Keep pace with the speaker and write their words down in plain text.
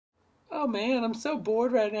Oh man, I'm so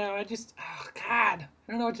bored right now. Oh God, I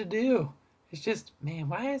don't know what to do. It's just, man,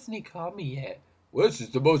 why hasn't he called me yet? Well, this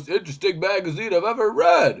is the most interesting magazine I've ever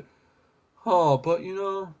read. Oh, but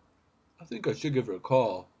I think I should give her a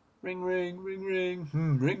call. Ring, ring, ring, ring.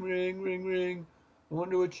 Ring, ring, ring, ring. I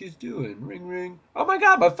wonder what she's doing. Ring, ring. Oh my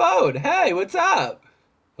God, my phone. Hey, what's up?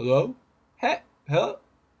 Hello? Hey, hello?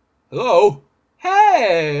 Hello?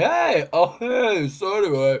 Hey, hey. Oh, hey. So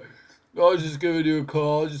anyway, I was just giving you a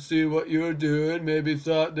call, just see what you were doing. Maybe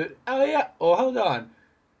thought that. Oh yeah. Oh, hold on.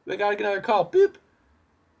 We gotta get another call. Boop.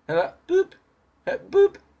 Hello. Boop. Hey,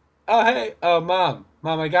 boop. Oh hey. Oh mom,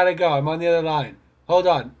 I gotta go. I'm on the other line. Hold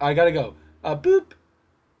on. I gotta go. Boop.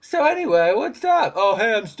 So anyway, what's up? Oh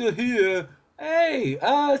hey, I'm still here. Hey.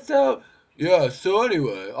 So. Yeah. So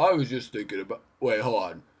anyway, I was just thinking about. Wait, hold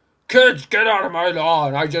on. Kids, get out of my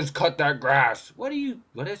lawn. I just cut that grass. What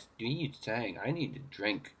is you saying? I need to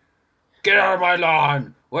drink. Get out of my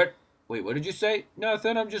lawn. What? Wait, what did you say?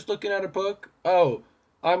 Nothing. I'm just looking at a book. Oh,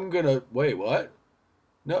 I'm gonna. Wait, what?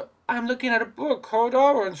 No, I'm looking at a book. Hold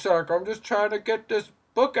on one sec. I'm just trying to get this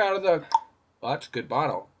book out of the. Oh, that's a good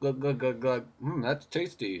bottle. Glug, glug, glug, glug. That's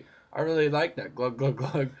tasty. I really like that. Glug, glug,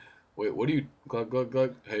 glug. Wait, what do you. Glug, glug,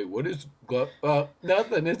 glug. Hey, what is. Glug.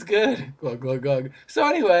 Nothing. It's good. Glug, glug, glug. So,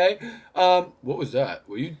 anyway, what was that?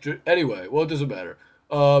 Anyway, well, it doesn't matter.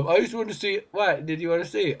 I just wanted to see. What did you want to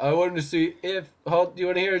see? I wanted to see if. Do you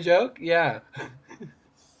want to hear a joke? Yeah.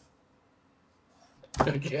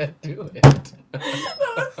 I can't do it. That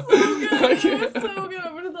was so good. I That can't. was so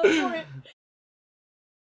good. What did that point?